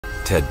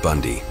Ted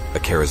Bundy, a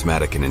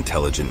charismatic and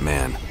intelligent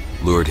man,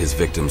 lured his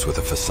victims with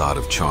a facade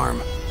of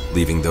charm,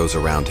 leaving those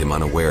around him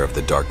unaware of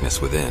the darkness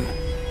within.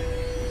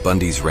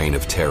 Bundy's reign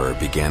of terror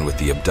began with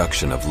the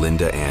abduction of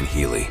Linda Ann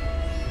Healy.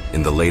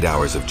 In the late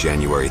hours of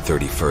January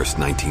 31st,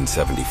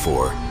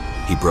 1974,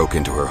 he broke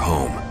into her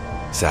home,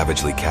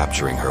 savagely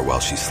capturing her while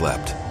she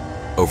slept.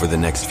 Over the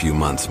next few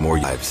months,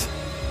 more lives,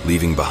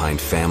 leaving behind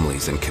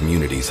families and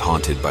communities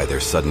haunted by their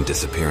sudden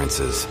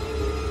disappearances.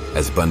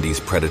 As Bundy's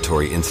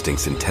predatory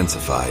instincts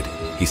intensified,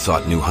 he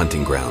sought new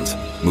hunting grounds,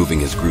 moving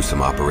his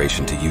gruesome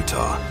operation to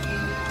Utah.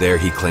 There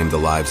he claimed the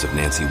lives of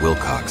Nancy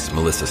Wilcox,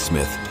 Melissa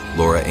Smith,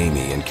 Laura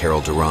Amy, and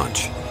Carol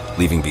Duranch,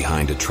 leaving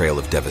behind a trail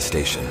of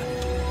devastation.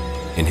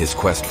 In his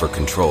quest for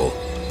control,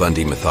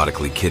 Bundy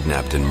methodically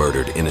kidnapped and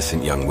murdered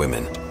innocent young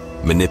women,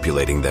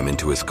 manipulating them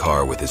into his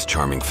car with his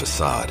charming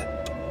facade.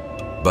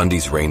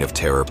 Bundy's reign of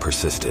terror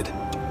persisted,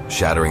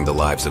 shattering the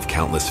lives of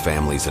countless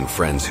families and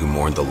friends who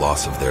mourned the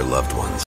loss of their loved ones.